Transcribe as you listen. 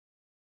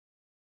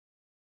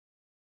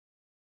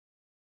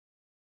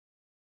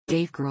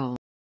Dave Grohl.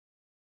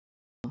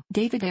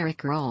 David Eric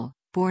Grohl,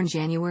 born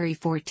January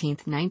 14,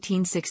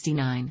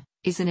 1969,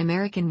 is an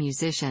American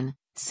musician,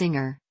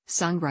 singer,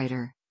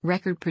 songwriter,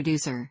 record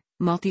producer,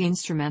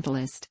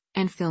 multi-instrumentalist,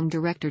 and film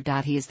director.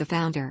 He is the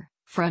founder,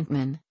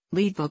 frontman,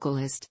 lead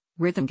vocalist,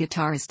 rhythm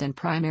guitarist and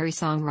primary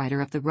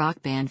songwriter of the rock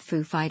band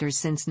Foo Fighters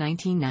since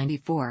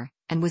 1994,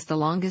 and was the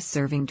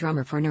longest-serving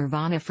drummer for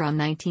Nirvana from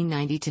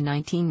 1990 to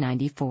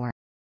 1994.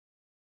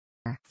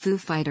 Foo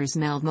Fighters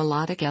meld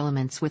melodic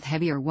elements with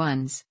heavier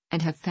ones,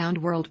 and have found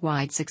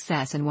worldwide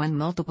success and won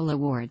multiple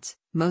awards,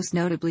 most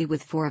notably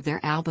with 4 of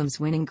their albums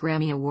winning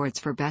Grammy Awards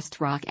for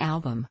Best Rock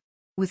Album.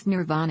 With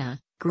Nirvana,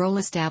 Grohl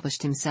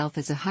established himself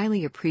as a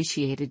highly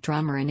appreciated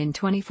drummer and in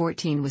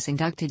 2014 was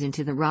inducted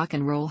into the Rock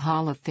and Roll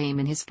Hall of Fame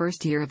in his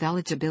first year of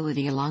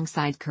eligibility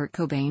alongside Kurt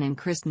Cobain and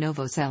Krist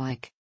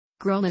Novoselic.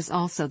 Grohl is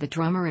also the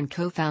drummer and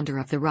co-founder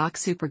of the rock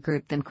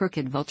supergroup Them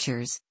Crooked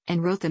Vultures,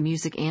 and wrote the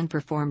music and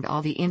performed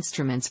all the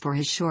instruments for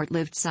his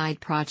short-lived side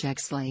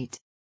projects Slate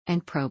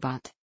and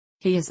Probot.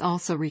 He has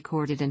also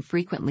recorded and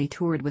frequently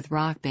toured with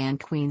rock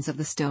band Queens of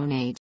the Stone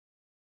Age.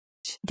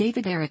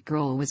 David Eric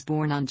Grohl was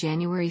born on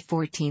January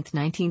 14,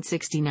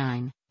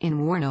 1969,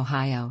 in Warren,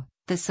 Ohio,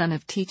 the son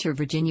of teacher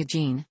Virginia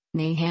Jean,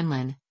 née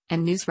Hanlon,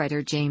 and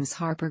newswriter James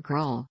Harper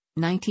Grohl,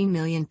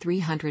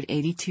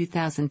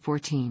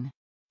 19,382,014.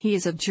 He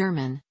is of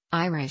German,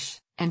 Irish,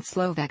 and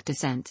Slovak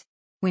descent.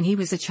 When he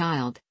was a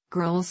child,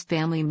 Grohl's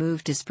family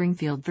moved to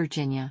Springfield,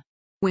 Virginia.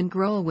 When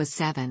Grohl was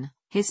 7,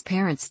 his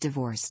parents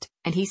divorced,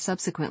 and he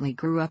subsequently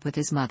grew up with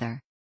his mother.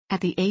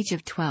 At the age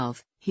of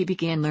 12, he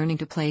began learning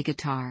to play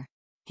guitar.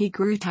 He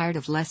grew tired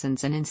of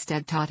lessons and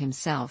instead taught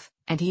himself,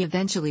 and he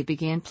eventually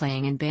began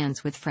playing in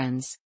bands with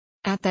friends.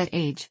 At that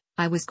age,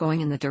 I was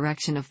going in the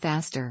direction of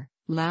faster,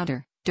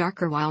 louder,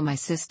 darker, while my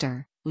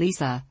sister,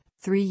 Lisa,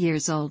 3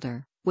 years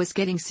older, was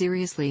getting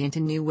seriously into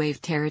new wave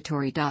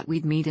territory.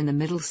 We'd meet in the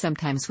middle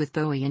sometimes with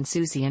Bowie and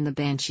Susie and the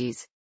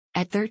Banshees.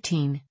 At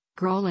 13,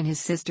 Grohl and his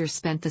sister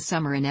spent the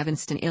summer in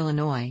Evanston,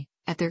 Illinois,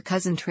 at their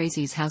cousin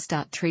Tracy's house.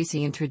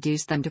 Tracy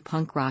introduced them to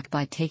punk rock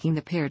by taking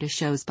the pair to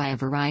shows by a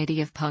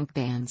variety of punk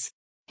bands.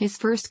 His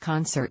first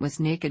concert was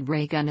Naked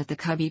Ray Gun at the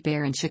Cubby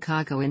Bear in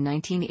Chicago in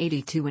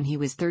 1982 when he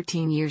was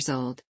 13 years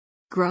old.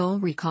 Grohl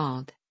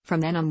recalled,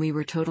 "From then on we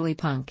were totally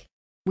punk.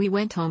 We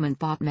went home and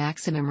bought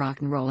Maximum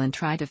Rock and Roll and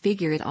tried to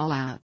figure it all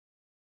out."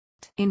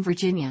 In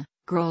Virginia,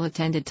 Grohl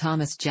attended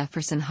Thomas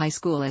Jefferson High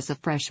School as a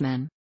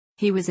freshman.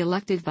 He was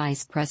elected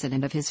vice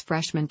president of his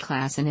freshman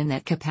class and in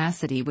that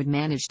capacity would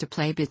manage to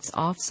play bits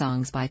off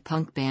songs by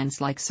punk bands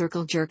like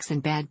Circle Jerks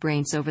and Bad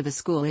Brains over the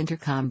school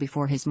intercom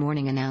before his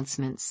morning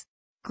announcements.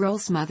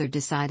 Grohl's mother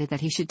decided that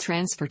he should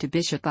transfer to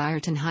Bishop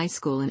Ireton High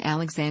School in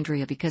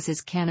Alexandria because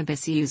his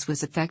cannabis use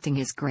was affecting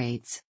his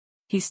grades.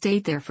 He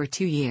stayed there for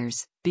 2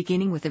 years,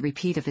 beginning with a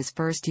repeat of his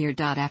first year.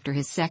 After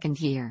his second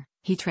year,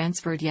 he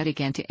transferred yet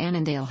again to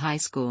Annandale High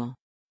School.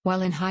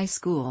 While in high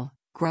school,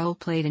 Grohl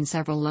played in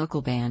several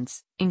local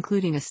bands,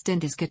 including a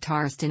stint as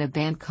guitarist in a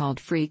band called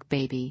Freak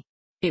Baby.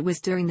 It was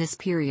during this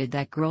period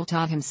that Grohl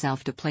taught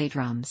himself to play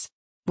drums.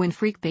 When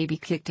Freak Baby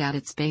kicked out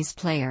its bass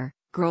player,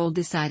 Grohl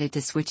decided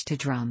to switch to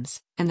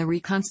drums, and the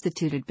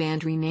reconstituted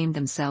band renamed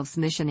themselves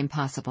Mission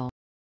Impossible.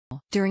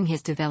 During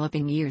his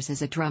developing years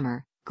as a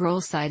drummer,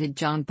 Grohl cited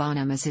John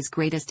Bonham as his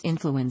greatest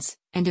influence,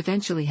 and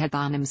eventually had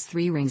Bonham's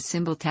 3-ring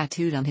symbol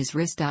tattooed on his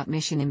wrist.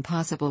 Mission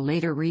Impossible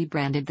later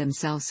rebranded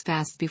themselves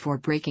fast before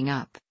breaking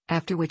up,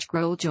 after which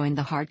Grohl joined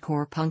the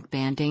hardcore punk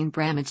band Dane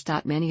Bramage.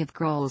 Many of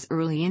Grohl's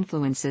early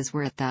influences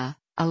were at the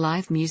a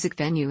live music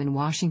venue in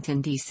Washington,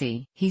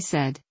 D.C. He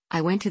said, "I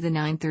went to the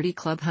 930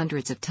 Club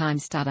hundreds of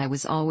times. I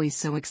was always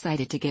so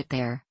excited to get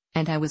there,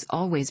 and I was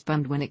always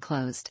bummed when it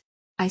closed.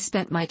 I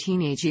spent my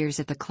teenage years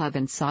at the club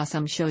and saw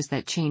some shows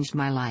that changed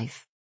my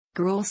life."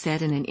 Grohl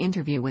said in an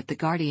interview with The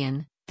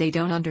Guardian, "They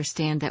don't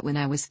understand that when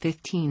I was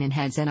 15 and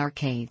had Zen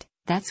Arcade,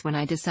 that's when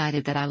I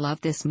decided that I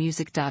loved this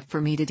music. For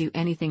me to do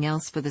anything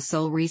else for the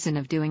sole reason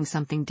of doing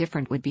something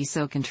different would be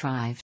so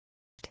contrived."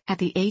 At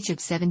the age of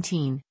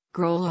 17,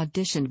 Grohl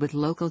auditioned with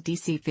local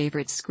DC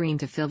favorite Scream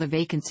to fill the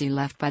vacancy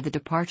left by the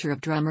departure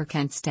of drummer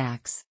Kent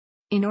Stax.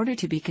 In order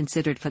to be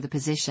considered for the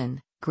position,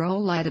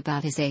 Grohl lied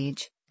about his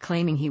age,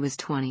 claiming he was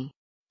 20.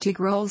 To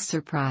Grohl's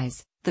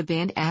surprise, the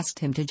band asked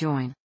him to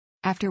join.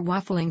 After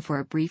waffling for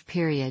a brief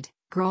period,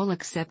 Grohl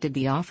accepted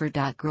the offer.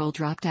 Grohl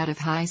dropped out of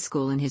high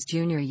school in his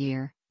junior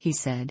year. He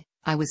said,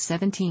 "I was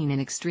 17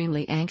 and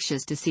extremely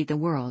anxious to see the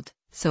world,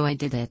 so I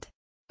did it."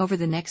 Over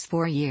the next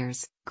 4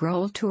 years,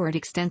 Grohl toured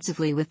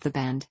extensively with the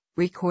band,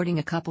 recording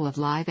a couple of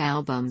live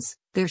albums,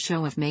 their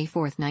show of May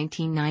 4,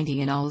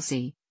 1990 in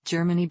Alzey,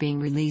 Germany being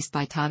released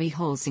by Tavi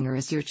Holzinger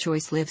as Your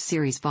Choice Live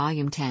Series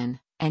Volume 10,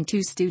 and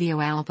 2 studio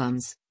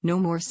albums, No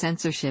More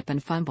Censorship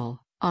and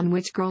Fumble, on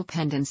which Grohl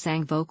penned and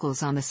sang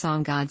vocals on the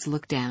song Gods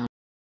Look Down.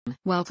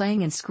 While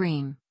playing in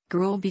Scream,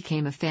 Grohl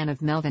became a fan of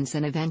Melvins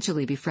and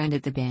eventually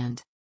befriended the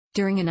band.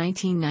 During a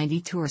 1990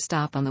 tour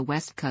stop on the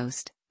West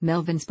Coast,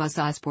 Melvins' Buzz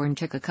Osborne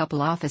took a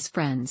couple office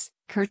friends,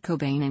 Kurt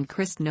Cobain and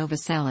Krist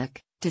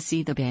Novoselic, to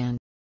see the band.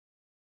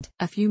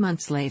 A few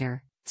months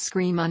later,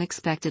 Scream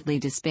unexpectedly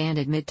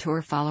disbanded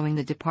mid-tour following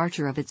the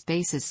departure of its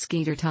bassist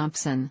Skeeter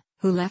Thompson,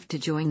 who left to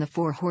join the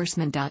Four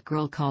Horsemen.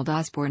 Grohl called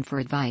Osbourne for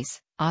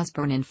advice.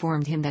 Osbourne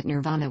informed him that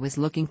Nirvana was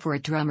looking for a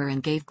drummer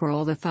and gave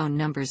Grohl the phone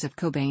numbers of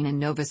Cobain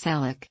and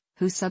Novoselic,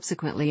 who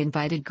subsequently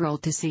invited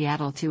Grohl to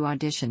Seattle to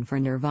audition for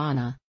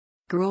Nirvana.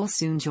 Grohl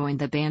soon joined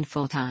the band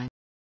full-time.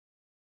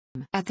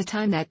 At the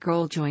time that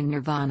Grohl joined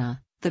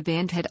Nirvana, the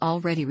band had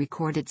already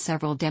recorded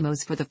several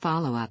demos for the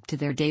follow-up to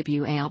their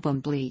debut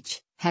album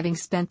Bleach, having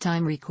spent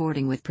time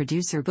recording with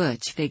producer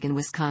Butch Vig in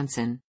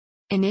Wisconsin.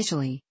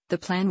 Initially, the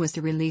plan was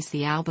to release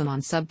the album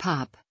on Sub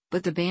Pop,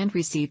 but the band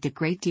received a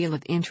great deal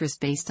of interest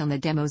based on the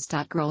demos.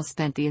 Grohl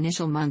spent the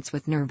initial months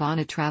with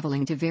Nirvana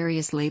traveling to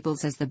various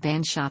labels as the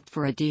band shopped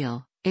for a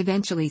deal,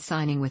 eventually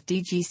signing with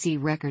DGC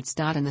Records.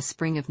 In the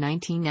spring of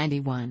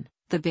 1991,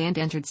 the band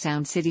entered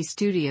Sound City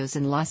Studios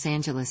in Los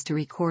Angeles to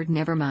record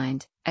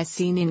Nevermind, as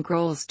seen in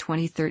Grohl's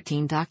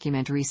 2013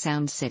 documentary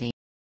Sound City.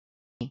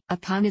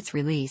 Upon its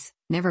release,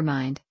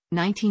 Nevermind,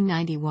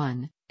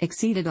 1991,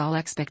 exceeded all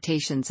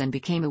expectations and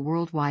became a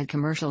worldwide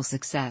commercial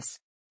success.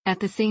 At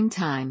the same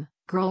time,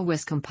 Grohl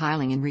was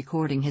compiling and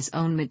recording his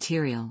own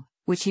material,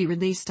 which he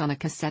released on a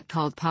cassette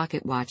called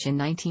Pocket Watch in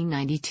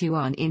 1992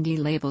 on indie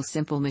label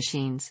Simple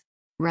Machines.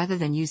 Rather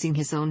than using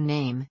his own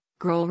name,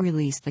 Grohl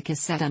released the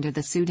cassette under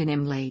the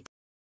pseudonym Late.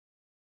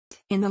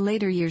 In the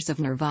later years of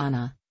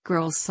Nirvana,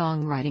 Grohl's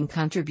songwriting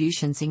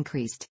contributions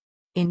increased.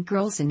 In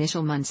Grohl's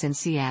initial months in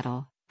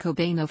Seattle,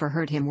 Cobain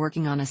overheard him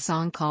working on a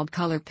song called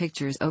Color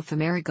Pictures of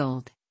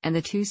Marigold, and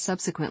the two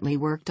subsequently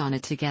worked on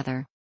it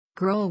together.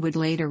 Grohl would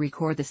later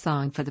record the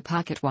song for the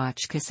Pocket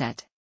Watch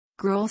cassette.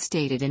 Grohl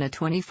stated in a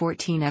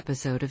 2014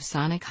 episode of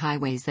Sonic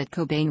Highways that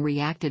Cobain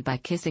reacted by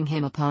kissing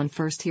him upon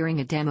first hearing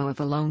a demo of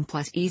Alone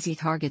plus Easy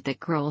Target that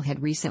Grohl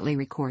had recently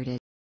recorded.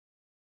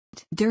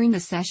 During the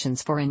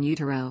sessions for In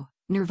Utero,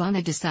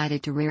 Nirvana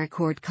decided to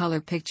re-record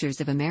Color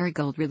Pictures of a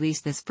Marigold,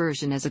 release this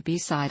version as a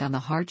B-side on the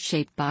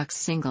heart-shaped box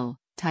single,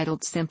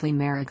 titled simply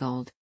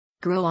Marigold.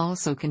 Grohl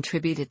also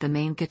contributed the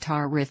main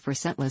guitar riff for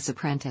Scentless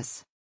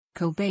Apprentice.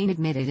 Cobain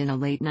admitted in a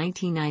late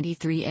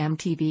 1993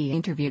 MTV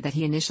interview that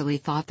he initially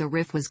thought the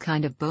riff was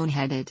kind of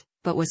boneheaded,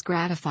 but was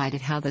gratified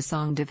at how the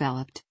song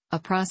developed, a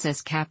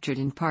process captured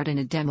in part in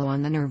a demo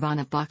on the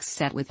Nirvana box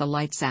set with the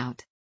lights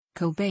out.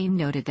 Cobain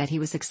noted that he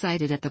was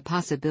excited at the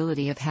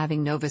possibility of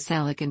having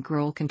Novoselic and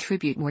Grohl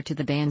contribute more to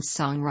the band's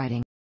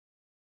songwriting.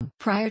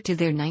 Prior to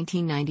their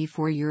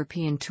 1994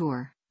 European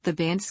tour, the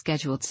band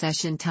scheduled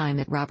session time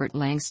at Robert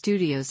Lang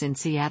Studios in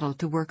Seattle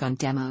to work on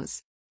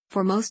demos.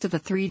 For most of the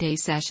three-day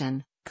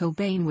session,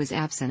 Cobain was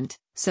absent,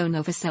 so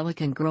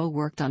Novoselic and Grohl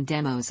worked on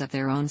demos of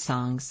their own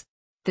songs.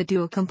 The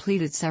duo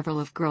completed several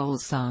of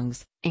Grohl's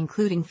songs,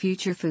 including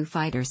future Foo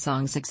Fighters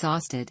songs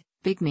Exhausted,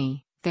 Big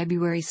Me,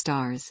 February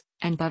Stars,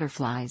 and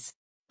Butterflies.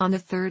 On the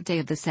third day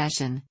of the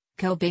session,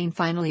 Cobain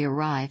finally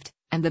arrived,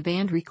 and the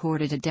band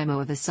recorded a demo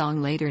of a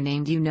song later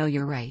named You Know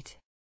You're Right.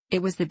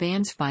 It was the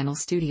band's final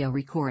studio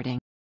recording.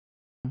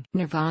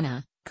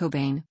 Nirvana,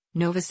 Cobain,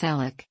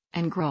 Novoselic,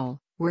 and Grohl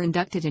were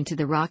inducted into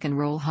the Rock and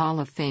Roll Hall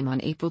of Fame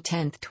on April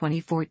 10,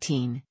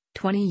 2014,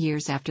 20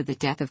 years after the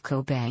death of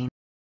Cobain.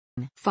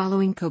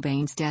 Following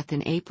Cobain's death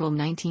in April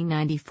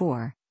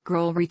 1994,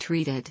 Grohl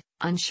retreated,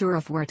 unsure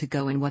of where to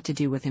go and what to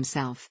do with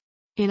himself.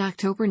 In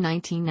October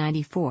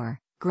 1994,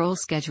 Grohl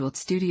scheduled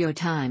studio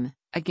time,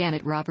 again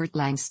at Robert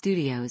Lang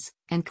Studios,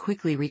 and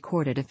quickly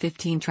recorded a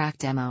 15-track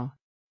demo.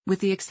 With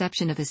the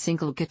exception of a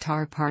single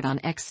guitar part on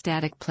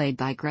Ecstatic played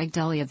by Greg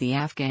Dully of the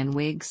Afghan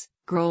Whigs,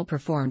 Grohl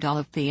performed all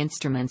of the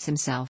instruments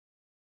himself.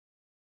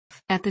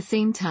 At the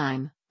same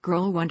time,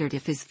 Grohl wondered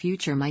if his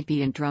future might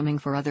be in drumming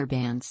for other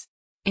bands.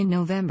 In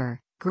November,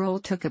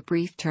 Grohl took a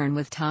brief turn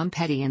with Tom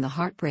Petty and the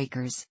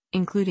Heartbreakers,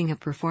 including a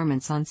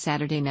performance on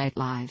Saturday Night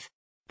Live.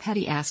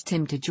 Petty asked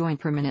him to join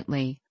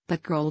permanently,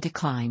 but Grohl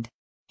declined.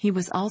 He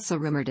was also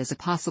rumored as a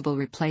possible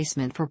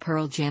replacement for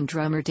Pearl Jam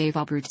drummer Dave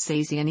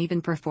Abruzzese and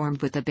even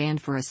performed with the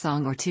band for a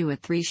song or two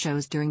at 3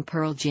 shows during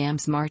Pearl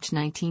Jam's March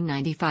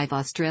 1995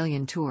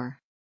 Australian tour.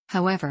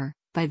 However,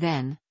 by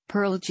then,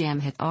 Pearl Jam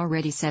had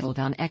already settled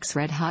on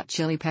ex-Red Hot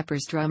Chili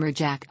Peppers drummer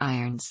Jack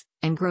Irons,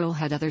 and Grohl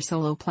had other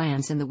solo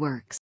plans in the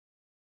works.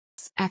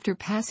 After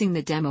passing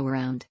the demo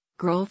around,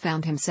 Grohl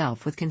found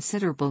himself with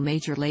considerable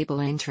major label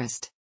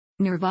interest.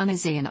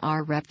 Nirvana's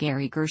A&R rep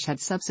Gary Gersh had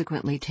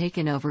subsequently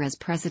taken over as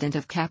president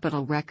of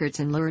Capitol Records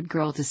and lured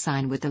Grohl to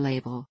sign with the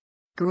label.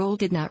 Grohl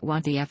did not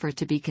want the effort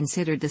to be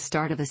considered the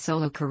start of a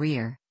solo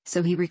career,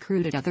 so he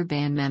recruited other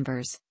band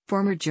members,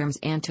 former Germs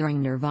and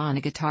touring Nirvana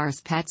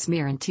guitarist Pat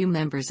Smear and 2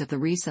 members of the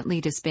recently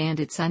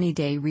disbanded Sunny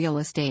Day Real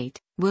Estate,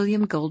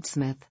 William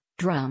Goldsmith,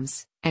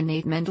 drums, and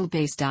Nate Mendel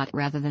bass.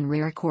 Rather than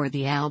re-record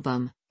the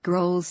album,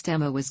 Grohl's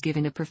demo was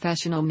given a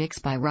professional mix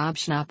by Rob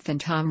Schnapf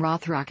and Tom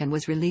Rothrock and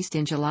was released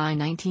in July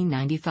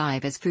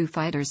 1995 as Foo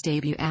Fighters'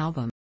 debut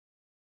album.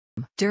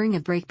 During a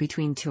break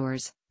between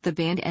tours, the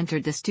band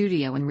entered the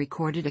studio and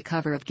recorded a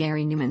cover of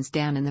Gary Numan's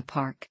Down in the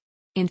Park.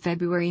 In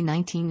February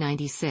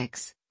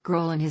 1996,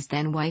 Grohl and his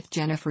then-wife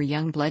Jennifer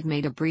Youngblood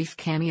made a brief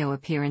cameo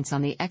appearance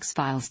on the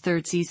X-Files'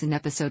 3rd season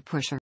episode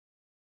Pusher.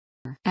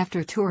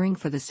 After touring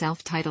for the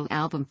self-titled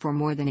album for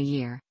more than a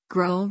year,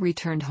 Grohl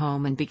returned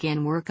home and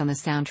began work on the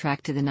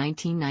soundtrack to the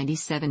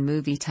 1997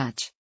 movie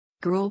Touch.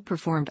 Grohl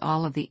performed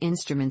all of the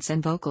instruments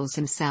and vocals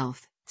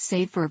himself,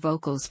 save for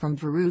vocals from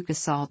Veruca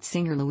Salt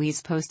singer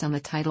Louise Post on the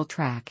title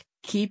track,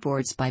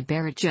 keyboards by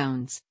Barrett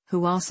Jones,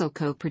 who also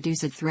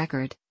co-produced the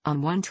record,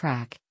 on one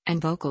track, and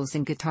vocals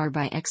and guitar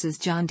by X's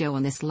John Doe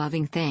on This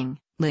Loving Thing,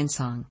 Lynn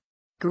song.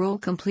 Grohl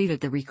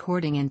completed the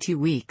recording in 2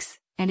 weeks,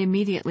 and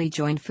immediately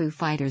joined Foo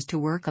Fighters to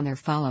work on their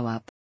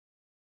follow-up.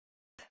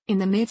 In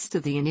the midst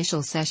of the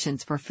initial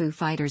sessions for Foo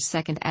Fighters'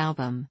 second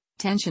album,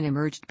 tension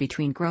emerged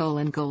between Grohl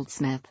and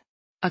Goldsmith.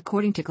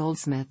 According to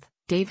Goldsmith,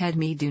 Dave had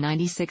me do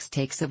 96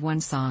 takes of one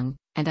song,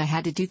 and I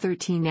had to do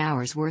 13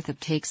 hours worth of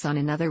takes on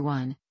another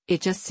one.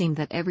 It just seemed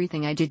that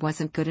everything I did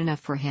wasn't good enough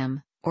for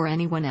him, or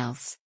anyone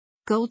else.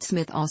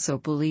 Goldsmith also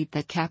believed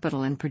that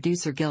Capitol and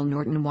producer Gil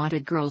Norton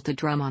wanted Grohl to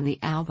drum on the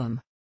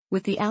album.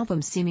 With the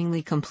album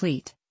seemingly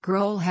complete,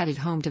 Grohl headed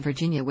home to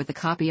Virginia with a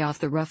copy of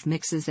the rough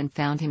mixes and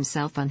found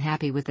himself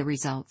unhappy with the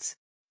results.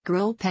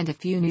 Grohl penned a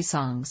few new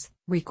songs,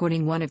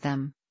 recording one of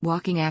them,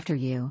 Walking After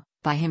You,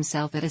 by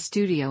himself at a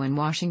studio in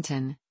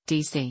Washington,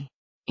 D.C.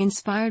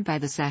 Inspired by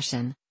the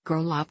session,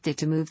 Grohl opted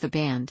to move the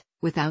band,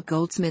 without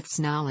Goldsmith's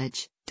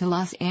knowledge, to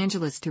Los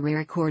Angeles to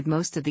re-record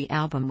most of the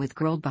album with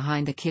Grohl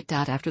behind the kit.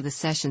 After the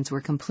sessions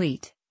were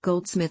complete,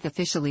 Goldsmith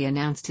officially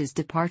announced his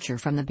departure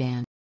from the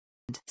band.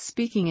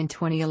 Speaking in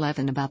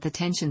 2011 about the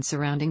tension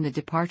surrounding the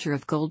departure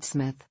of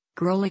Goldsmith,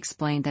 Grohl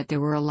explained that there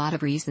were a lot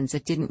of reasons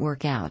it didn't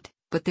work out,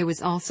 but there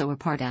was also a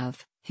part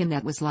of him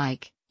that was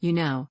like,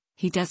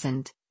 he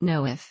doesn't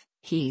know if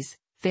he's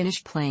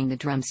finished playing the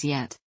drums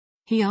yet.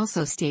 He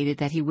also stated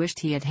that he wished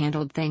he had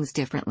handled things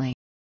differently.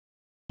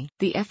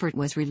 The effort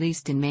was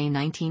released in May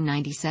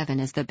 1997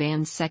 as the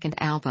band's second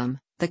album,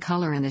 The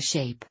Color and the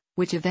Shape,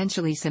 which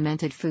eventually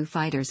cemented Foo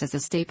Fighters as a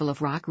staple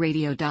of rock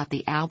radio.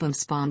 The album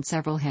spawned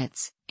several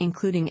hits,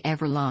 including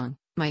Everlong,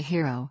 My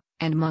Hero,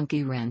 and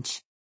Monkey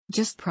Wrench.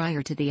 Just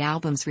prior to the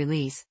album's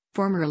release,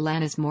 former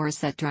Alanis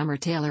Morissette drummer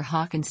Taylor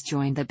Hawkins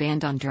joined the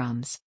band on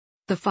drums.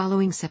 The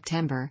following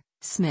September,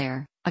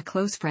 Smear, a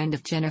close friend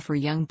of Jennifer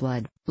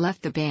Youngblood,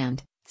 left the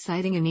band,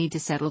 citing a need to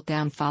settle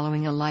down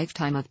following a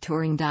lifetime of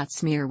touring.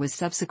 Smear was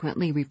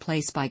subsequently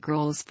replaced by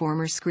Grohl's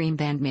former Scream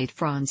bandmate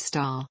Franz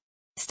Stahl.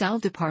 Stahl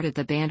departed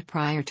the band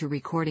prior to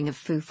recording of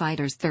Foo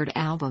Fighters' third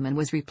album and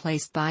was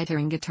replaced by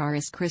touring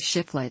guitarist Chris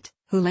Shiflett,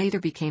 who later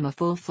became a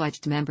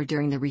full-fledged member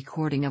during the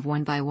recording of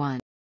One by One.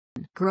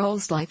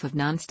 Grohl's life of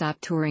non-stop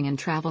touring and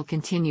travel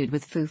continued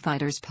with Foo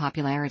Fighters'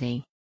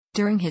 popularity.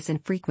 During his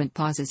infrequent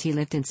pauses he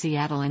lived in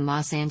Seattle and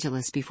Los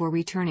Angeles before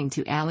returning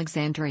to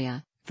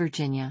Alexandria,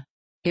 Virginia.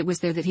 It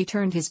was there that he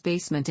turned his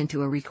basement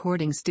into a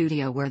recording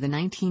studio where the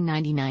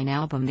 1999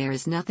 album There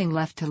Is Nothing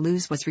Left to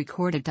Lose was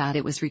recorded.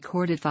 It was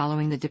recorded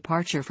following the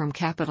departure from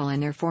Capitol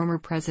and their former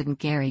president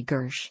Gary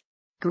Gersh.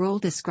 Grohl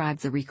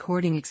described the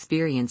recording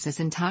experience as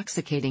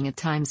intoxicating at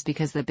times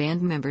because the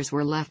band members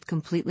were left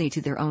completely to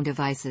their own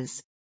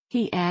devices.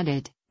 He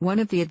added, "One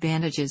of the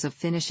advantages of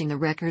finishing the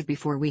record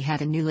before we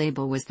had a new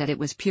label was that it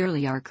was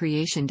purely our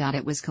creation.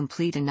 It was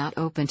complete and not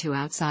open to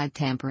outside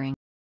tampering."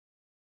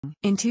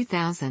 In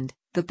 2000,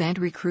 the band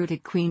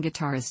recruited Queen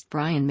guitarist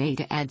Brian May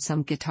to add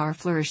some guitar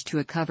flourish to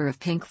a cover of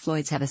Pink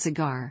Floyd's Have a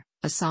Cigar,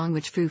 a song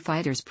which Foo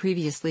Fighters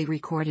previously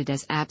recorded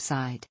as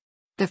A-side.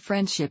 The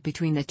friendship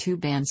between the two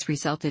bands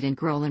resulted in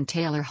Grohl and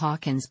Taylor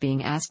Hawkins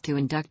being asked to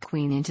induct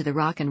Queen into the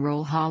Rock and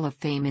Roll Hall of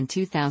Fame in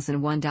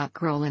 2001.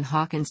 Grohl and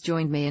Hawkins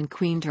joined May and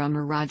Queen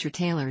drummer Roger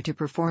Taylor to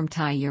perform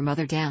Tie Your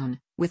Mother Down,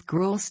 with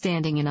Grohl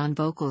standing in on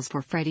vocals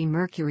for Freddie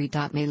Mercury.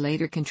 May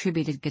later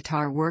contributed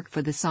guitar work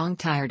for the song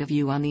Tired of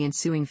You on the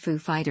ensuing Foo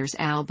Fighters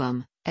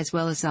album, as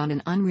well as on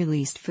an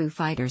unreleased Foo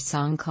Fighters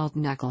song called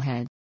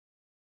Knucklehead.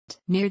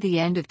 Near the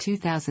end of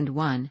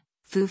 2001,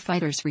 Foo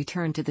Fighters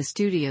returned to the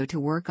studio to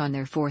work on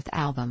their fourth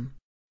album.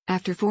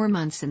 After 4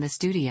 months in the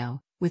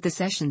studio, with the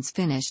sessions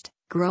finished,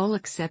 Grohl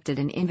accepted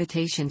an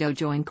invitation to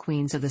join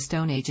Queens of the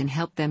Stone Age and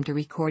help them to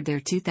record their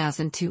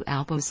 2002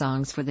 album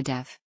Songs for the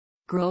Deaf.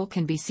 Grohl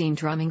can be seen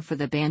drumming for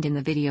the band in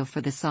the video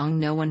for the song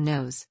No One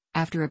Knows.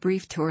 After a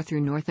brief tour through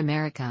North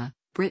America,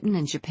 Britain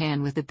and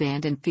Japan with the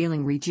band and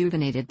feeling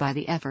rejuvenated by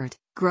the effort,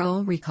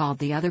 Grohl recalled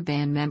the other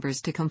band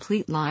members to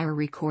complete or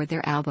record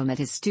their album at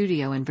his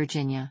studio in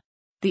Virginia.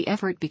 The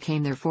effort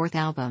became their fourth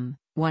album,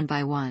 One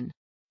by One.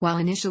 While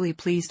initially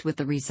pleased with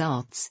the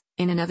results,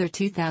 in another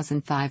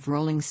 2005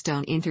 Rolling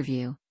Stone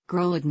interview,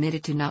 Grohl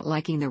admitted to not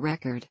liking the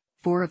record.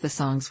 4 of the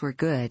songs were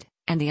good,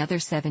 and the other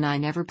 7 I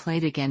never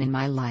played again in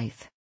my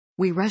life.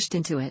 We rushed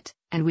into it,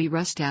 and we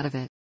rushed out of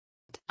it.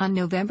 On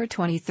November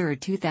 23,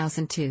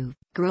 2002,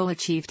 Grohl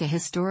achieved a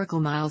historical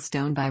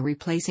milestone by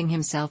replacing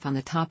himself on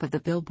the top of the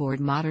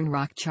Billboard Modern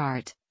Rock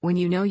chart. When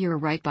You Know You're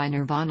Right by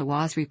Nirvana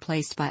was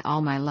replaced by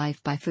All My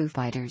Life by Foo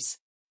Fighters.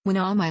 When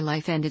All My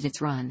Life ended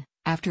its run,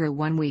 after a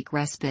 1-week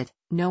respite,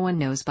 No One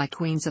Knows by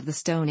Queens of the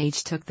Stone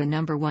Age took the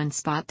number 1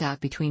 spot.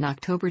 Between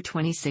October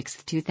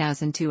 26,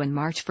 2002 and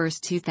March 1,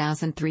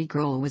 2003,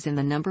 Grohl was in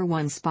the number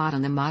 1 spot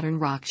on the modern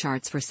rock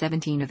charts for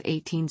 17 of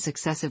 18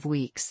 successive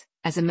weeks,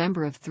 as a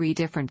member of 3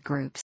 different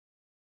groups.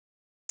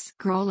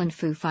 Grohl and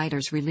Foo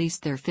Fighters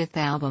released their 5th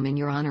album In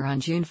Your Honor on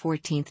June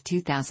 14,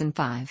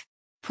 2005.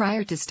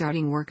 Prior to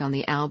starting work on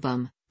the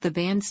album, the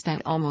band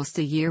spent almost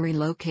a year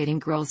relocating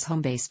Grohl's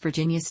home-based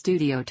Virginia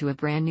studio to a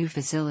brand new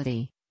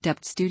facility,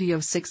 dubbed Studio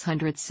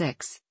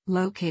 606,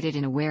 located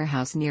in a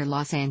warehouse near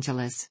Los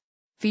Angeles.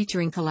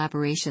 Featuring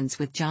collaborations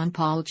with John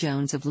Paul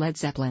Jones of Led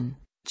Zeppelin,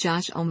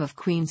 Josh Homme of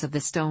Queens of the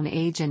Stone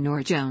Age and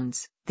Norah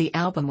Jones, the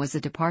album was a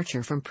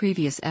departure from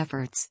previous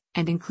efforts,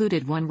 and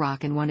included 1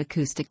 rock and 1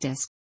 acoustic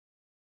disc.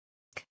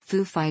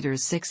 Foo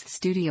Fighters' 6th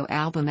studio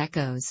album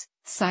Echoes,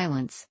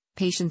 Silence,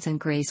 Patience and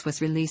Grace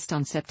was released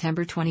on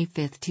September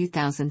 25,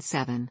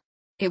 2007.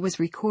 It was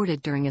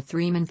recorded during a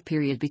 3-month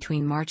period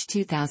between March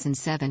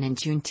 2007 and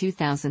June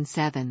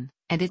 2007,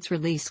 and its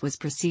release was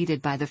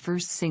preceded by the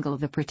first single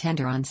The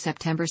Pretender on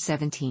September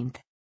 17.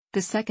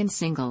 The second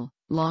single,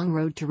 Long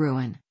Road to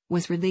Ruin,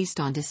 was released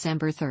on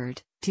December 3,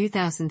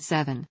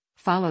 2007,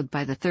 followed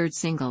by the third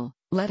single,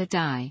 Let It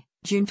Die,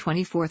 June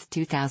 24,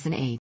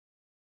 2008.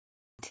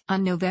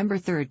 On November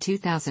 3,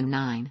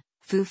 2009,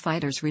 Foo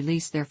Fighters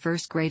released their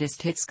first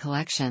greatest hits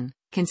collection,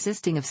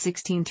 consisting of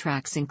 16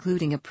 tracks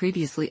including a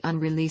previously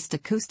unreleased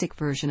acoustic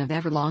version of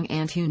Everlong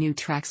and 2 new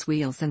tracks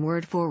Wheels and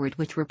Word Forward,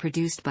 which were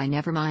produced by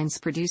Nevermind's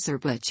producer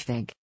Butch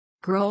Vig.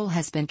 Grohl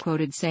has been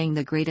quoted saying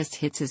the greatest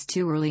hits is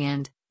too early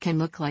and can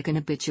look like an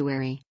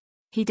obituary.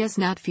 He does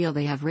not feel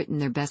they have written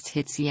their best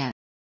hits yet.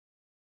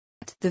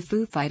 The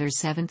Foo Fighters'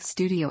 7th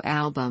studio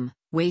album,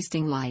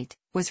 Wasting Light,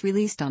 was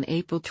released on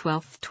April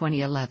 12,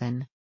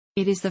 2011.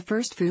 It is the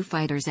first Foo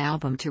Fighters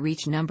album to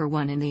reach number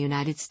 1 in the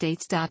United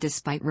States.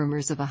 Despite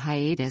rumors of a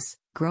hiatus,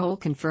 Grohl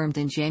confirmed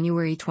in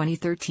January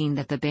 2013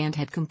 that the band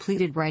had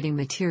completed writing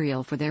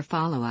material for their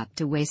follow-up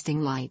to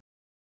Wasting Light.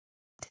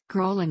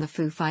 Grohl and the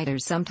Foo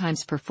Fighters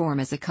sometimes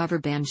perform as a cover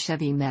band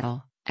Chevy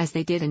Metal, as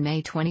they did in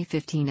May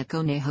 2015 at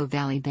Conejo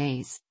Valley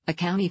Days, a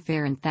county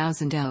fair in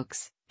Thousand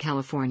Oaks,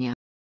 California.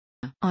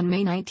 On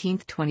May 19,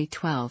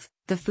 2012,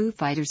 the Foo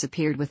Fighters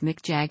appeared with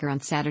Mick Jagger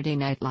on Saturday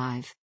Night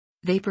Live.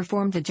 They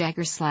performed the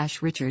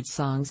Jagger/Richards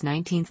song's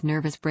 19th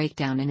Nervous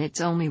Breakdown in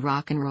It's Only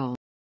Rock and Roll.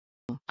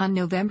 On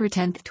November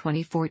 10,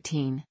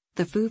 2014,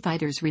 the Foo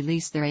Fighters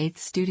released their 8th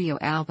studio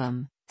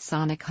album,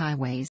 Sonic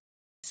Highways.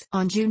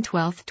 On June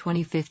 12,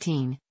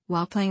 2015,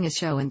 while playing a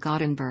show in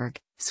Gothenburg,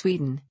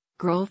 Sweden,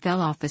 Grohl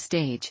fell off the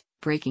stage,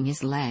 breaking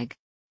his leg.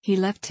 He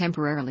left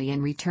temporarily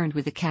and returned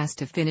with the cast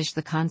to finish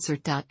the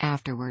concert.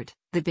 Afterward,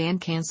 the band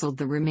cancelled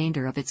the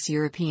remainder of its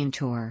European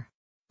tour.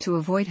 To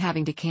avoid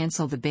having to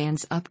cancel the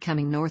band's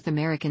upcoming North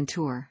American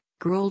tour,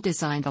 Grohl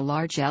designed a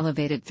large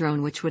elevated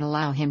throne which would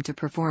allow him to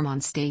perform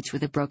on stage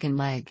with a broken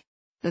leg.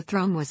 The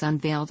throne was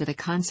unveiled at a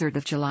concert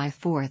of July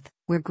 4,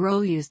 where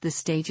Grohl used the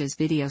stage's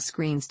video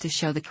screens to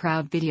show the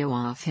crowd video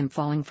of him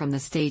falling from the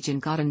stage in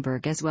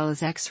Gothenburg as well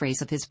as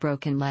x-rays of his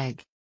broken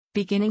leg.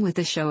 Beginning with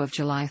the show of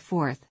July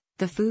 4,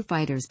 the Foo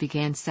Fighters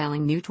began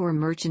selling new tour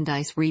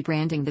merchandise,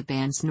 rebranding the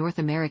band's North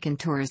American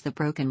tour as the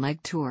Broken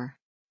Leg Tour.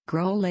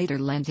 Grohl later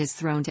lent his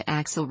throne to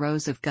Axl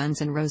Rose of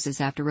Guns N'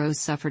 Roses after Rose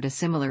suffered a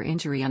similar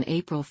injury on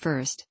April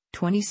 1,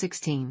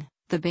 2016,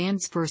 the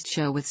band's first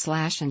show with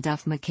Slash and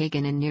Duff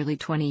McKagan in nearly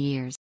 20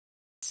 years.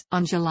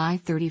 On July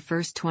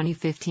 31,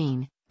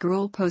 2015,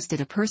 Grohl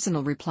posted a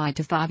personal reply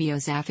to Fabio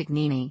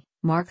Zaffagnini,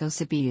 Marco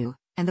Sabiu,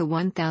 and the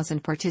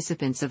 1,000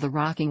 participants of the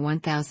Rocking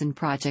 1000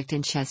 project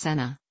in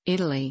Cesena,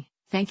 Italy,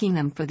 thanking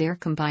them for their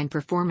combined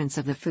performance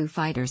of the Foo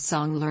Fighters'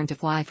 song Learn to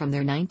Fly from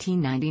their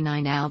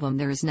 1999 album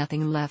There Is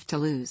Nothing Left to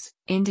Lose,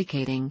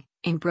 indicating,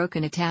 in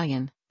broken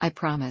Italian, I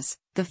promise,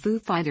 the Foo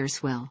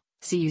Fighters will,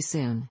 see you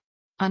soon.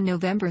 On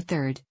November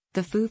 3,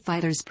 the Foo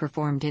Fighters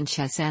performed in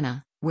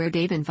Cesena, where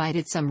Dave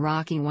invited some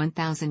Rocking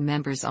 1000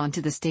 members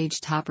onto the stage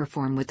to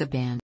perform with the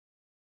band.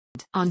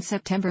 On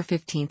September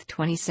 15,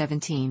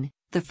 2017,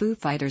 the Foo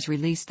Fighters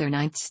released their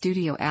 9th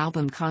studio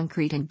album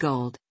Concrete and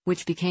Gold,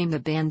 which became the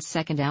band's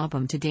second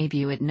album to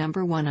debut at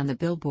number 1 on the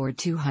Billboard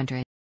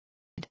 200.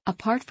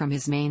 Apart from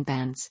his main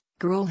bands,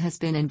 Grohl has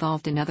been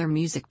involved in other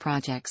music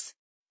projects.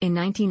 In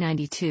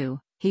 1992,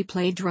 he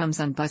played drums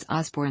on Buzz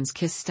Osborne's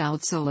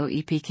Kiss-styled solo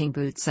EP King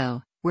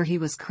Bootso, where he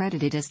was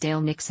credited as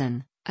Dale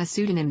Nixon, a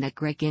pseudonym that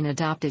Greg Ginn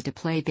adopted to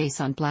play bass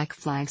on Black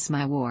Flag's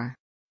My War.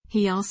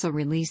 He also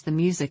released the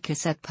music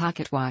cassette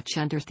Pocket Watch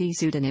under the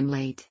pseudonym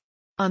Late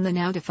on the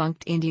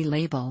now-defunct indie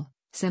label,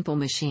 Simple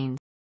Machines.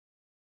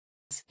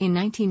 In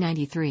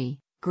 1993,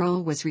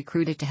 Grohl was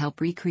recruited to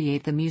help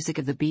recreate the music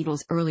of the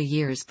Beatles' early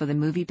years for the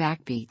movie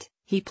Backbeat.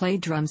 He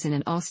played drums in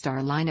an all-star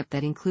lineup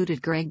that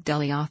included Greg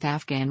Dully of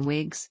Afghan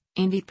Wigs,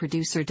 indie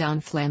producer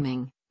Don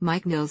Fleming,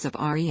 Mike Mills of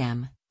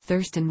REM,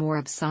 Thurston Moore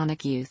of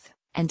Sonic Youth,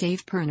 and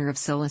Dave Pirner of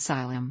Soul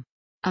Asylum.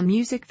 A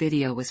music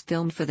video was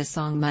filmed for the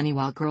song Money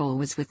while Grohl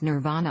was with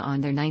Nirvana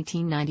on their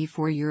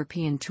 1994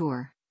 European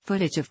tour.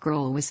 Footage of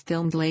Grohl was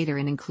filmed later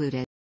and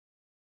included.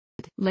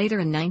 Later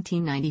in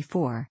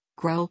 1994,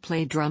 Grohl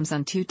played drums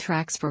on 2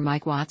 tracks for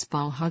Mike Watt's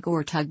Ball Hug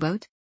or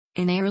Tugboat.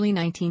 In early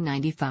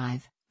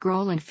 1995,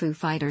 Grohl and Foo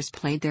Fighters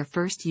played their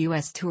first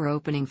U.S. tour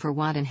opening for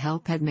Watt and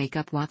helped make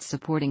up Watt's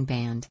supporting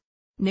band.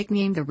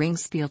 Nicknamed the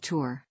Ringspiel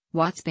Tour,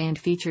 Watt's band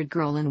featured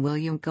Grohl and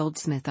William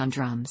Goldsmith on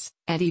drums,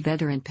 Eddie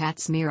Vedder and Pat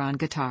Smear on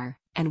guitar,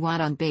 and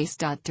Watt on bass.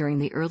 During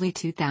the early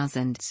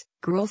 2000s,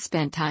 Grohl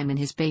spent time in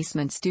his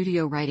basement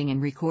studio writing and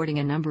recording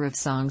a number of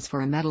songs for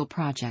a metal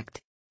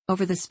project.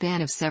 Over the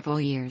span of several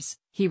years,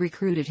 he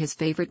recruited his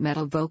favorite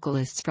metal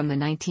vocalists from the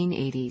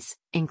 1980s,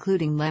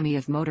 including Lemmy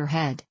of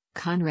Motorhead,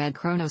 Conrad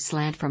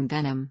Kronoslant from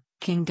Venom,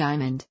 King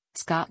Diamond,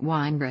 Scott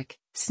Weinrich,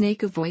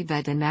 Snake of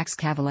Voivod and Max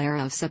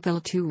Cavalera of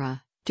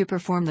Sepultura, to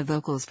perform the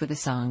vocals for the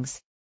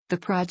songs. The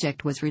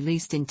project was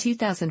released in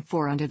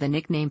 2004 under the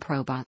nickname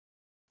Probot.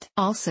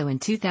 Also in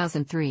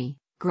 2003,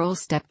 Grohl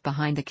stepped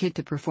behind the kid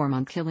to perform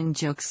on Killing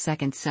Joke's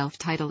second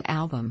self-titled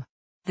album.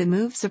 The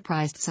move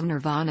surprised some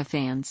Nirvana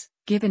fans,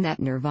 given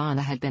that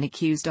Nirvana had been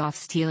accused of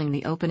stealing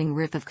the opening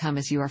riff of Come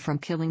As You Are from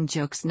Killing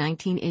Joke's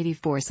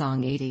 1984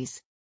 song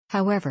 80s.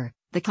 However,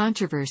 the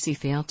controversy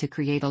failed to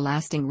create a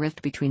lasting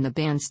rift between the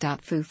bands.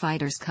 Foo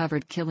Fighters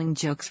covered Killing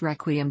Joke's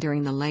Requiem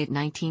during the late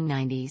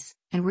 1990s,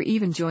 and were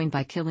even joined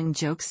by Killing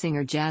Joke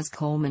singer Jaz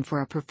Coleman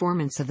for a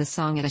performance of the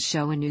song at a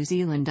show in New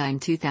Zealand in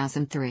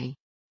 2003.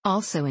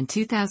 Also in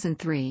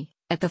 2003,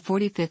 at the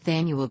 45th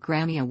Annual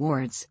Grammy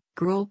Awards,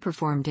 Grohl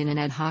performed in an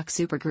ad hoc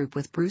supergroup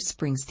with Bruce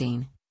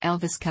Springsteen,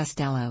 Elvis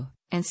Costello,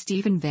 and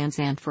Steven Van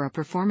Zandt for a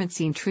performance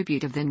in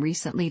tribute of then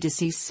recently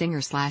deceased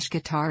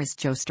singer-slash-guitarist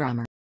Joe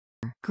Strummer.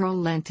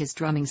 Grohl lent his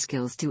drumming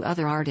skills to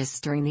other artists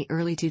during the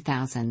early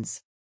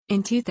 2000s.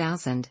 In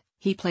 2000,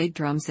 he played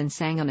drums and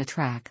sang on a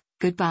track,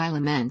 Goodbye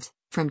Lament,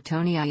 from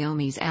Tony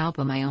Iommi's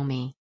album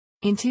Iommi.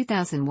 In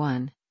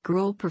 2001,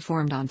 Grohl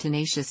performed on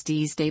Tenacious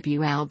D's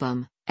debut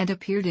album, and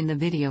appeared in the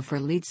video for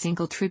lead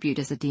single Tribute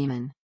as a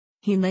Demon.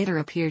 He later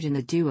appeared in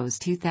the duo's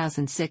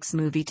 2006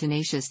 movie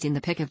Tenacious D in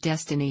The Pick of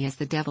Destiny as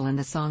the Devil in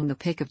the song The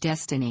Pick of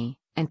Destiny,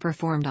 and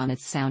performed on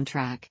its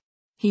soundtrack.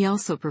 He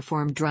also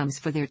performed drums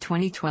for their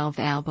 2012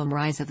 album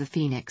Rise of the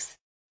Phoenix.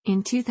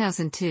 In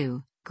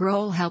 2002,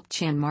 Grohl helped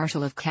Chan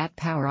Marshall of Cat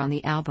Power on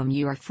the album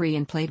You Are Free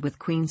and played with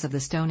Queens of the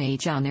Stone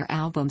Age on their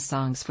album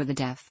Songs for the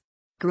Deaf.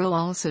 Grohl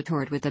also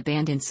toured with the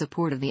band in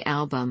support of the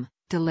album,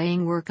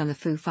 delaying work on the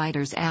Foo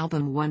Fighters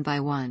album One by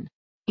One.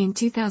 In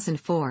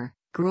 2004,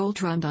 Grohl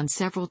drummed on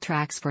several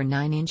tracks for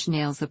Nine Inch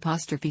Nails'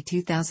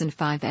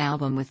 2005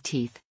 album With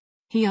Teeth.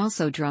 He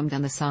also drummed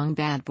on the song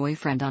Bad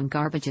Boyfriend on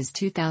Garbage's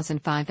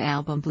 2005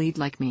 album Bleed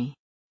Like Me.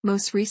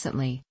 Most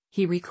recently,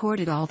 he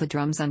recorded all the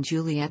drums on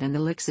Juliet and the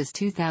Licks'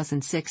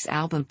 2006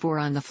 album Four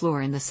on the Floor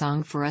and the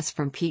song For Us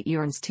from Pete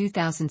Yorn's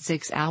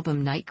 2006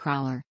 album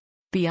Nightcrawler.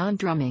 Beyond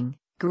drumming,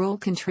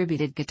 Grohl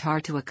contributed guitar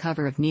to a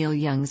cover of Neil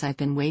Young's I've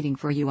Been Waiting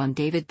for You on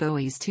David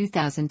Bowie's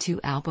 2002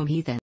 album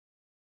Heathen.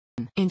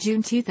 In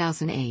June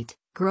 2008,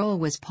 Grohl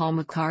was Paul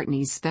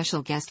McCartney's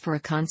special guest for a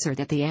concert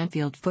at the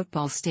Anfield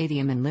Football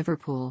Stadium in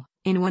Liverpool,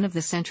 in one of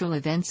the central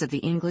events of the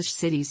English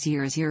city's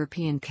year as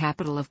European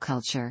Capital of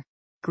Culture.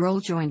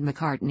 Grohl joined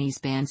McCartney's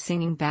band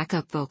singing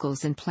backup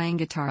vocals and playing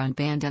guitar on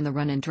Band on the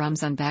Run and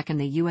drums on Back in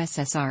the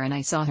USSR and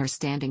I Saw Her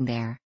Standing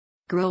There.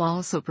 Grohl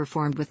also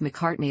performed with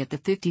McCartney at the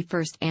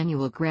 51st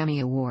Annual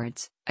Grammy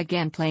Awards,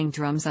 again playing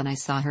drums on I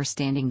Saw Her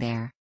Standing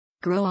There.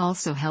 Grohl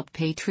also helped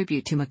pay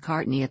tribute to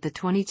McCartney at the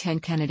 2010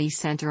 Kennedy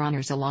Center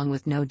Honors along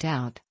with No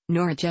Doubt,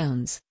 Norah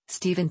Jones,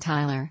 Steven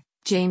Tyler,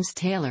 James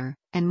Taylor,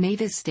 and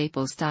Mavis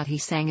Staples. He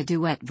sang a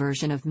duet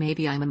version of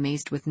Maybe I'm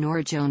Amazed with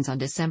Norah Jones on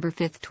December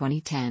 5,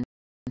 2010.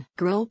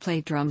 Grohl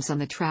played drums on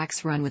the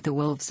tracks Run with the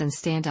Wolves and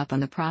Stand Up on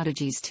the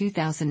Prodigy's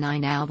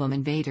 2009 album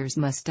Invaders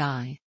Must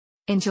Die.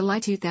 In July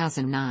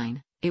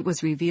 2009, it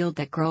was revealed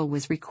that Grohl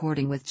was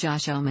recording with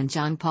Josh Homme and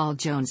John Paul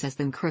Jones as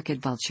Them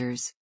Crooked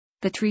Vultures.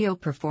 The trio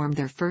performed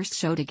their first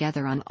show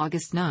together on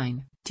August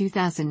 9,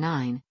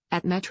 2009,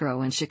 at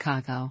Metro in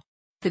Chicago.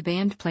 The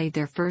band played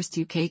their first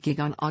UK gig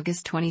on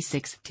August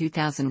 26,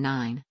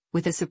 2009,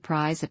 with a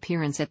surprise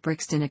appearance at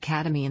Brixton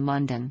Academy in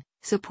London,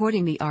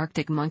 supporting the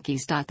Arctic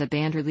Monkeys. The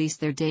band released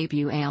their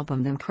debut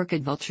album Them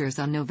Crooked Vultures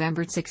on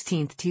November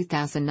 16,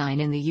 2009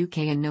 in the UK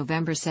and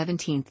November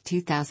 17,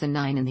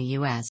 2009 in the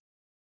US.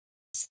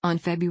 On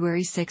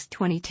February 6,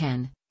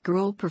 2010,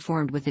 Grohl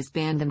performed with his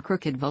band Them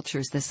Crooked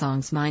Vultures the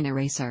songs Mind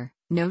Eraser,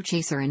 No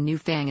Chaser and New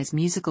Fang as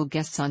musical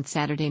guests on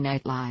Saturday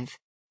Night Live.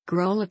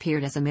 Grohl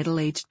appeared as a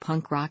middle-aged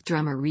punk rock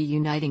drummer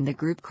reuniting the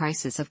group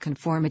Crisis of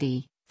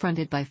Conformity,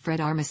 fronted by Fred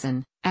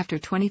Armisen, after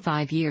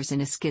 25 years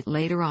in a skit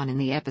later on in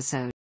the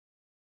episode.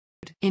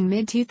 In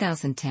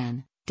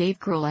mid-2010, Dave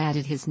Grohl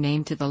added his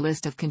name to the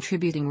list of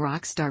contributing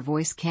rock star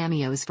voice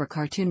cameos for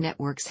Cartoon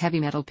Network's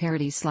heavy metal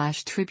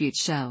parody/tribute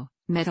show,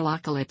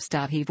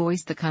 Metalocalypse. He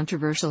voiced the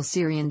controversial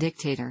Syrian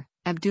dictator,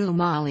 Abdul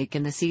Malik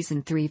in the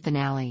Season 3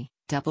 finale,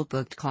 Double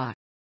Booked Clock.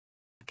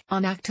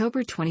 On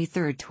October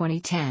 23,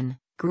 2010,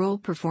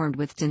 Grohl performed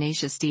with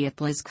Tenacious D at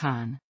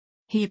BlizzCon.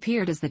 He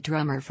appeared as the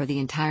drummer for the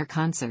entire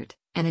concert,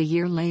 and a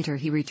year later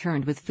he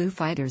returned with Foo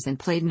Fighters and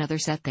played another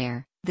set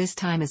there, this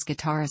time as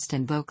guitarist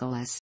and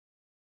vocalist.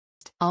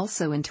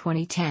 Also in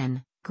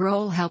 2010,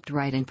 Grohl helped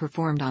write and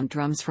performed on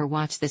drums for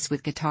Watch This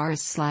with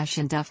guitarist Slash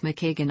and Duff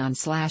McKagan on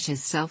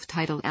Slash's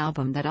self-titled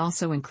album that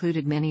also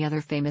included many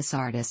other famous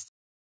artists.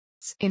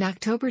 In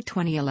October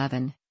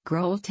 2011,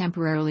 Grohl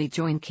temporarily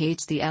joined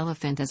Cage the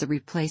Elephant as a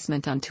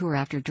replacement on tour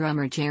after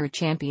drummer Jared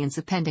Champion's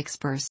appendix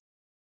burst.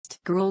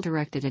 Grohl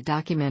directed a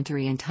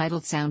documentary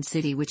entitled Sound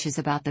City, which is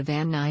about the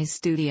Van Nuys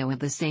studio of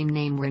the same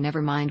name where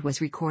Nevermind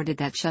was recorded,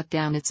 that shut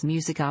down its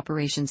music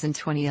operations in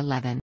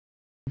 2011.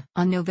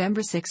 On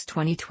November 6,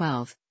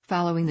 2012,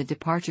 following the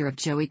departure of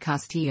Joey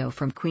Castillo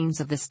from Queens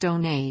of the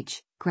Stone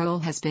Age,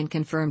 Grohl has been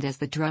confirmed as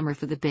the drummer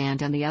for the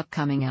band on the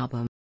upcoming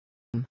album.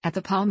 At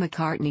the Paul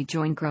McCartney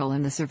joined Grohl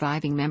and the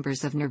surviving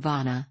members of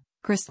Nirvana,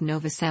 Krist,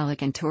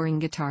 Novoselic and touring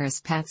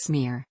guitarist Pat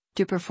Smear,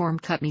 to perform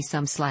Cut Me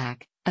Some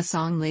Slack, a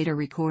song later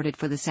recorded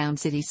for the Sound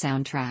City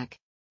soundtrack.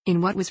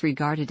 In what was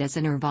regarded as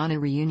a Nirvana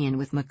reunion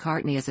with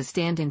McCartney as a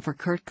stand-in for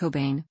Kurt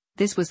Cobain,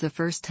 this was the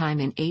first time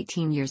in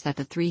 18 years that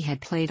the three had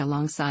played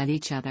alongside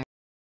each other.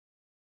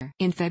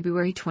 In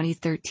February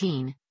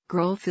 2013,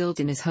 Grohl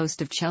filled in as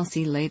host of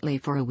Chelsea Lately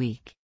for a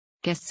week.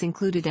 Guests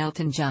included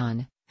Elton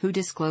John, who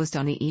disclosed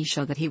on the E!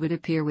 Show that he would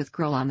appear with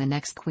Grohl on the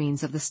next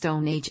Queens of the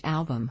Stone Age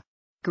album.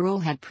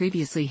 Grohl had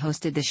previously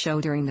hosted the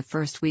show during the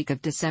first week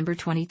of December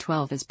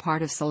 2012 as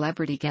part of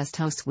Celebrity Guest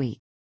Host Week.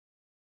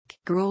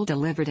 Grohl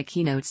delivered a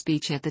keynote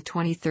speech at the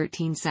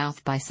 2013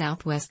 South by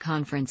Southwest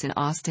Conference in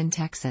Austin,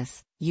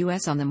 Texas,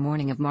 U.S. on the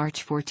morning of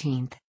March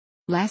 14.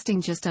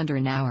 Lasting just under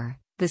an hour,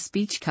 the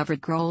speech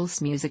covered Grohl's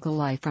musical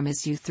life from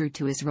his youth through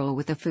to his role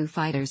with the Foo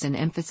Fighters and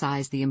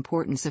emphasized the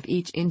importance of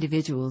each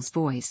individual's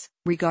voice.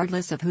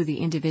 Regardless of who the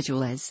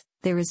individual is,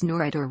 there is no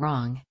right or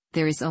wrong,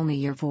 there is only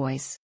your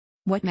voice.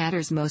 What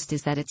matters most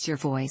is that it's your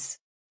voice.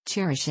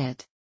 Cherish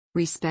it.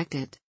 Respect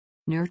it.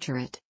 Nurture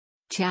it.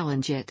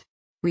 Challenge it.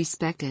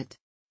 Respect it.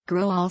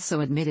 Grohl also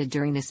admitted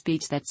during the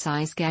speech that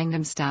Psy's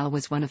Gangnam Style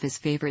was one of his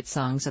favorite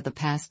songs of the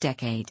past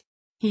decade.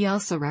 He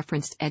also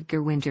referenced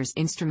Edgar Winter's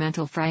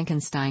instrumental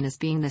Frankenstein as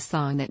being the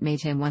song that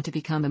made him want to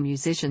become a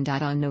musician.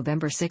 On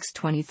November 6,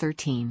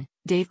 2013,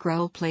 Dave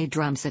Grohl played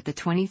drums at the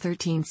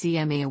 2013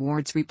 CMA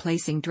Awards,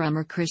 replacing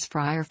drummer Chris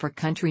Fryer for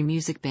country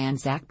music band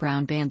Zac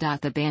Brown Band.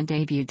 The band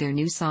debuted their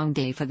new song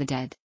Day for the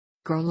Dead.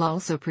 Grohl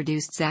also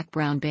produced Zac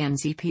Brown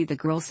Band's EP The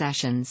Grohl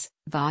Sessions,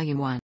 Volume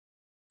 1.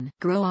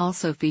 Grohl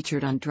also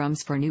featured on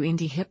drums for new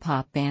indie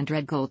hip-hop band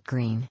Red Gold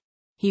Green.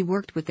 He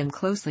worked with them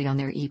closely on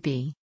their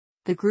EP.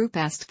 The group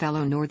asked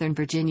fellow Northern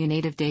Virginia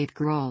native Dave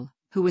Grohl,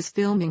 who was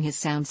filming his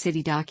Sound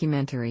City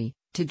documentary,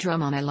 to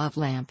drum on I Love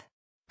Lamp.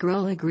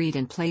 Grohl agreed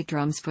and played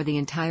drums for the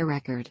entire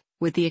record,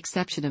 with the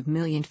exception of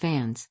Million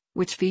Fans,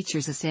 which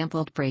features a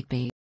sampled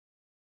breakbeat.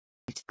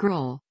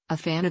 Grohl, a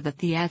fan of the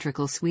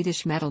theatrical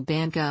Swedish metal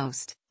band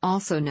Ghost,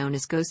 also known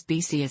as Ghost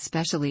BC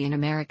especially in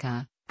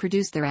America,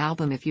 produced their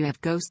album If You Have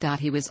Ghost.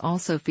 He was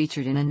also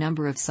featured in a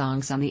number of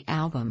songs on the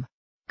album.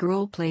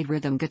 Grohl played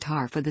rhythm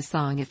guitar for the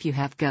song If You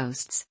Have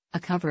Ghosts, a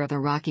cover of a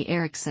Rocky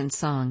Erickson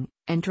song,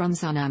 and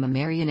drums on I'm a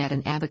Marionette,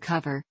 an ABBA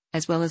cover,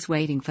 as well as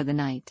Waiting for the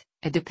Night,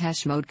 a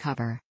Depeche Mode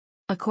cover.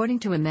 According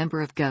to a member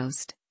of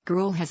Ghost,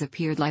 Grohl has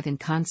appeared live in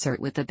concert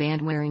with the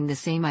band wearing the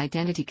same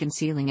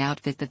identity-concealing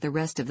outfit that the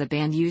rest of the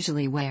band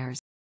usually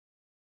wears.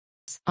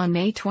 On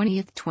May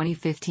 20,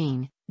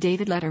 2015,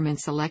 David Letterman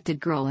selected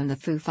Grohl and the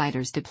Foo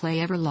Fighters to play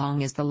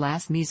Everlong as the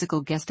last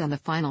musical guest on the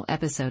final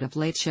episode of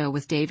Late Show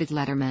with David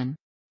Letterman.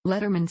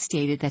 Letterman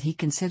stated that he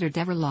considered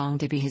Everlong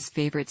to be his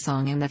favorite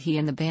song and that he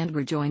and the band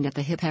were joined at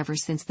the hip ever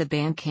since the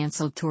band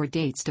canceled tour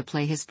dates to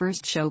play his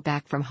first show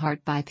back from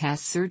heart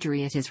bypass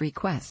surgery at his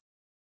request.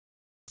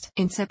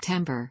 In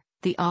September,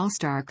 the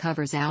All-Star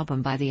Covers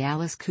album by the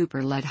Alice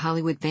Cooper-led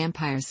Hollywood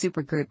vampire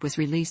supergroup was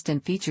released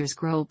and features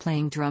Grohl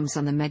playing drums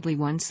on the medley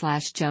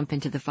 1/Jump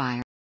Into the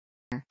Fire.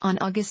 On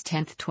August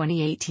 10,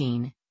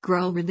 2018,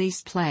 Grohl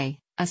released Play,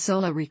 a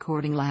solo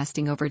recording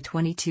lasting over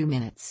 22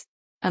 minutes.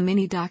 A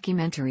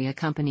mini-documentary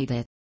accompanied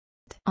it.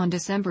 On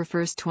December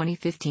 1,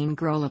 2015,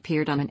 Grohl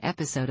appeared on an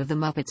episode of The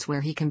Muppets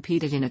where he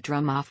competed in a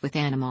drum-off with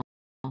Animal.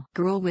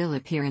 Grohl will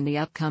appear in the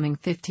upcoming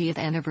 50th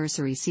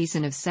anniversary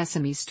season of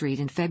Sesame Street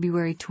in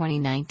February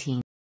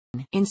 2019.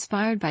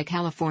 Inspired by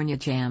California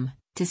Jam,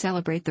 to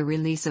celebrate the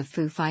release of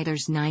Foo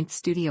Fighters' 9th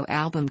studio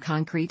album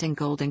Concrete and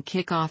Gold and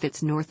kick off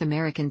its North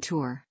American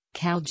tour,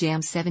 Cal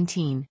Jam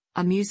 17,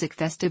 a music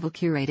festival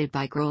curated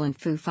by Grohl and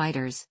Foo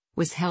Fighters,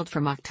 was held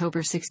from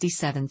October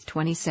 67,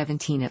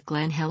 2017 at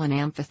Glen Helen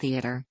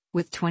Amphitheater,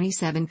 with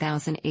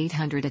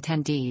 27,800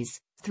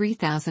 attendees,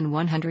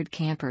 3,100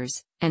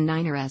 campers, and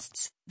 9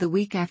 arrests, the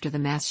week after the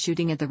mass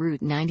shooting at the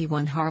Route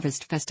 91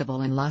 Harvest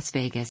Festival in Las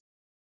Vegas.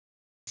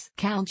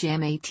 Cal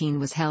Jam 18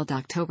 was held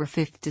October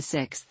 5 to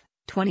 6,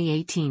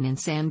 2018 in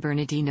San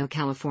Bernardino,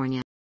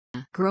 California.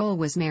 Grohl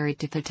was married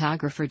to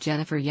photographer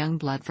Jennifer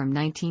Youngblood from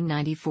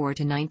 1994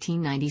 to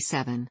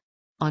 1997.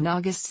 On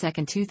August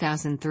 2,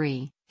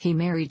 2003, he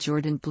married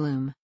Jordan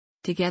Bloom.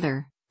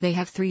 Together, they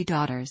have 3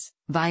 daughters,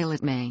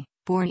 Violet May,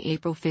 born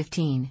April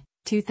 15,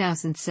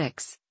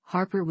 2006,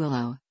 Harper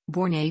Willow,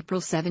 born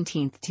April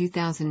 17,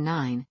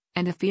 2009,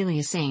 and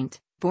Ophelia Saint,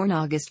 born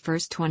August 1,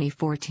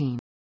 2014.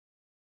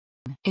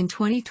 In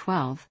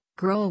 2012,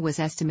 Grohl was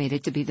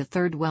estimated to be the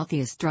 3rd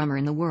wealthiest drummer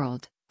in the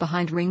world,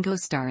 behind Ringo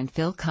Starr and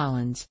Phil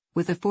Collins,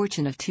 with a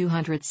fortune of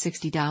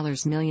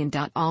 $260 million.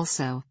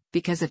 Also,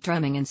 because of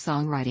drumming and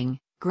songwriting,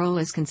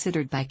 Grohl is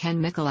considered by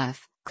Ken Micallef,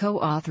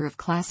 co-author of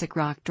Classic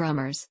Rock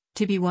Drummers,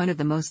 to be one of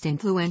the most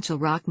influential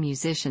rock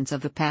musicians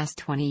of the past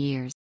 20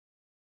 years.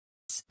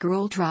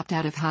 Grohl dropped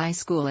out of high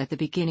school at the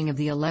beginning of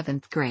the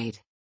 11th grade.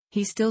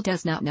 He still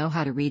does not know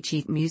how to read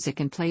sheet music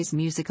and plays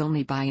music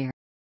only by ear.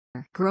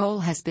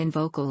 Grohl has been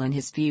vocal in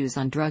his views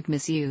on drug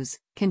misuse,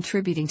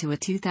 contributing to a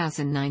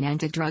 2009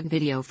 anti-drug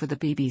video for the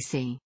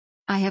BBC.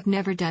 "I have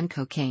never done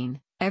cocaine,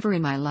 ever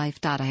in my life.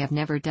 I have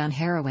never done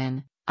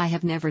heroin, I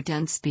have never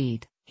done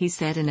speed," he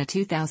said in a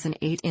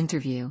 2008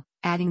 interview,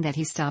 adding that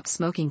he stopped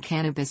smoking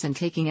cannabis and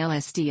taking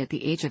LSD at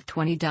the age of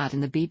 20.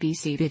 In the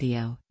BBC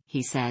video,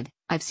 he said,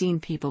 "I've seen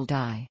people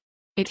die.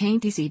 It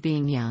ain't easy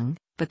being young,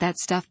 but that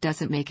stuff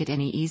doesn't make it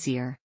any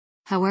easier."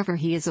 However,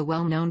 he is a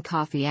well-known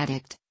coffee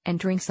addict, and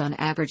drinks on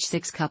average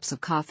 6 cups of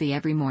coffee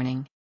every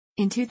morning.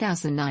 In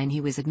 2009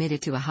 he was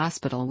admitted to a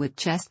hospital with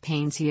chest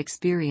pains he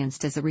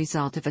experienced as a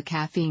result of a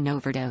caffeine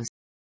overdose.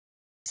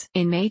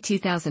 In May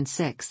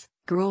 2006,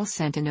 Grohl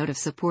sent a note of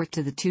support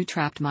to the 2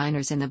 trapped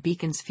miners in the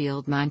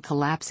Beaconsfield mine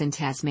collapse in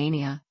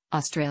Tasmania,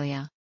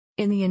 Australia.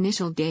 In the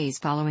initial days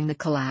following the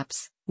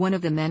collapse, one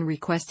of the men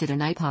requested an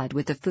iPod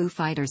with the Foo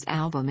Fighters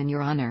album In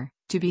Your Honor,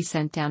 to be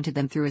sent down to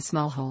them through a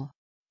small hole.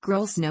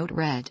 Grohl's note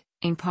read,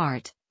 in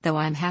part, "Though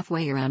I'm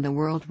halfway around the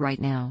world right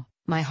now,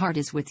 my heart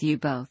is with you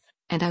both,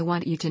 and I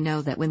want you to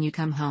know that when you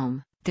come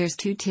home, there's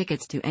 2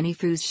 tickets to any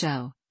Foo's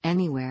show,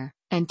 anywhere,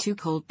 and 2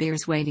 cold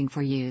beers waiting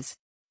for yous.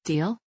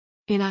 Deal?"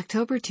 In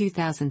October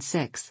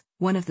 2006,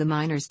 one of the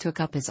miners took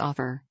up his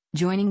offer,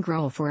 joining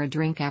Grohl for a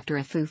drink after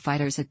a Foo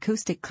Fighters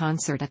acoustic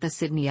concert at the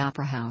Sydney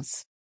Opera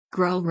House.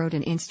 Grohl wrote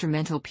an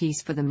instrumental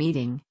piece for the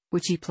meeting,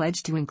 which he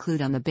pledged to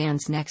include on the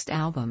band's next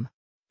album.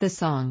 The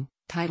song,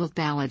 titled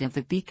Ballad of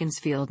the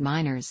Beaconsfield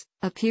Miners,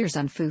 appears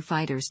on Foo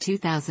Fighters'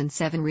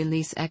 2007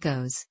 release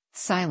Echoes,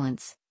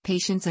 Silence,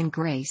 Patience and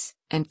Grace,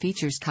 and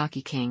features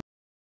Cocky King.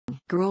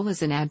 Grohl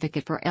is an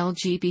advocate for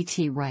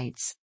LGBT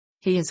rights.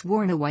 He has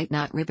worn a white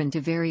knot ribbon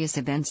to various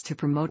events to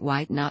promote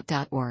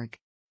whiteknot.org.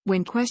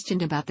 When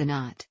questioned about the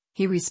knot,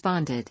 he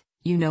responded,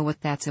 "You know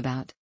what that's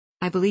about.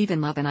 I believe in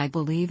love and I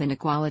believe in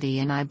equality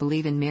and I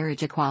believe in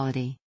marriage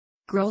equality."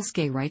 Grohl's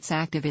gay rights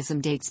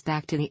activism dates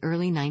back to the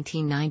early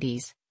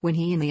 1990s, when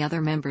he and the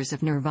other members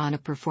of Nirvana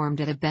performed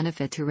at a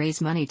benefit to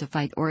raise money to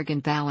fight organ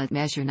ballot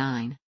Measure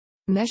 9.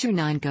 Measure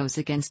 9 goes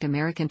against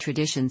American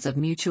traditions of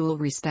mutual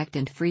respect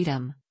and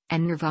freedom,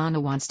 and Nirvana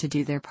wants to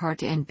do their part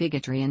to end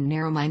bigotry and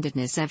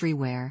narrow-mindedness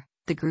everywhere,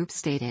 the group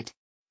stated.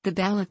 The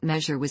ballot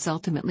measure was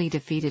ultimately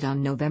defeated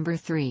on November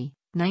 3,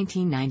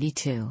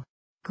 1992.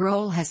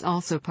 Grohl has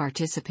also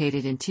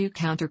participated in 2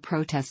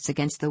 counter-protests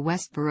against the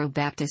Westboro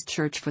Baptist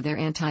Church for their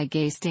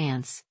anti-gay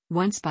stance,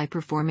 once by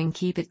performing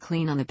Keep It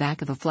Clean on the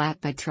back of a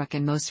flatbed truck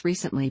and most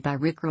recently by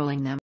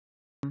rickrolling them.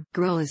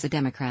 Grohl is a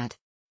Democrat.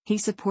 He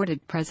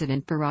supported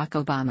President Barack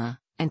Obama,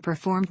 and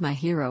performed My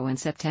Hero in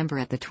September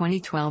at the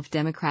 2012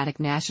 Democratic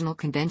National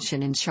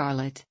Convention in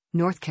Charlotte,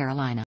 North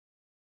Carolina.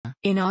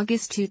 In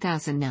August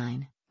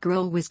 2009,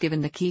 Grohl was given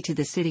the key to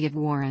the city of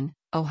Warren,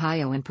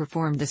 Ohio and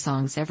performed the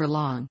songs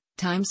Everlong,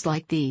 Times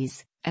Like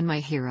These, and My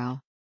Hero.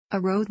 A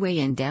roadway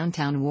in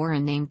downtown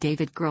Warren named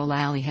David Grohl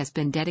Alley has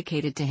been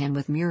dedicated to him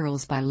with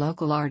murals by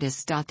local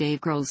artists. Dave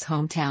Grohl's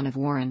hometown of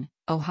Warren,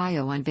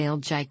 Ohio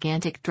unveiled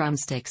gigantic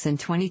drumsticks in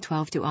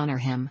 2012 to honor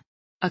him.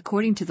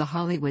 According to The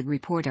Hollywood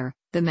Reporter,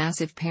 the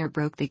massive pair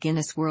broke the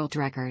Guinness World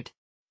Record.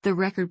 The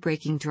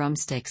record-breaking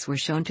drumsticks were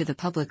shown to the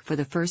public for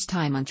the first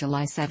time on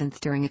July 7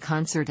 during a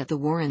concert at the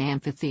Warren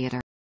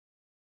Amphitheater.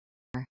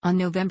 On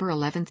November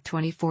 11,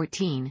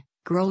 2014,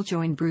 Grohl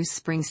joined Bruce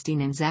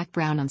Springsteen and Zac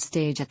Brown on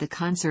stage at the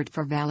Concert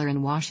for Valor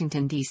in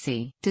Washington,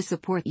 D.C., to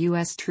support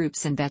U.S.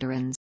 troops and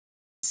veterans.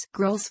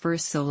 Grohl's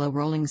first solo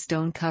Rolling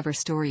Stone cover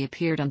story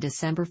appeared on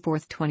December 4,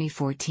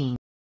 2014.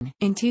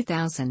 In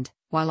 2000,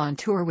 while on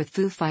tour with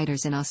Foo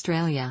Fighters in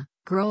Australia,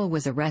 Grohl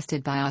was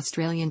arrested by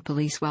Australian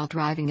police while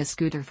driving a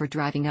scooter for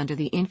driving under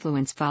the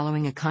influence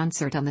following a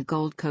concert on the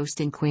Gold Coast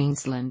in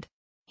Queensland.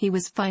 He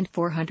was fined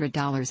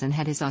 $400 and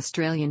had his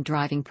Australian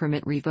driving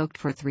permit revoked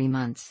for 3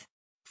 months.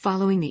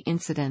 Following the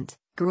incident,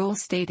 Grohl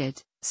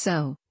stated,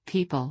 "So,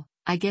 people,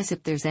 I guess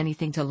if there's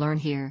anything to learn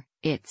here,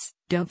 it's,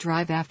 don't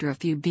drive after a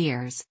few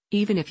beers,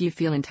 even if you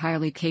feel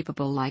entirely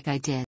capable like I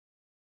did."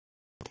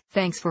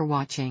 Thanks for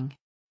watching.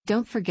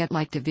 Don't forget to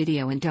like the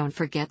video and don't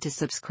forget to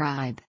subscribe.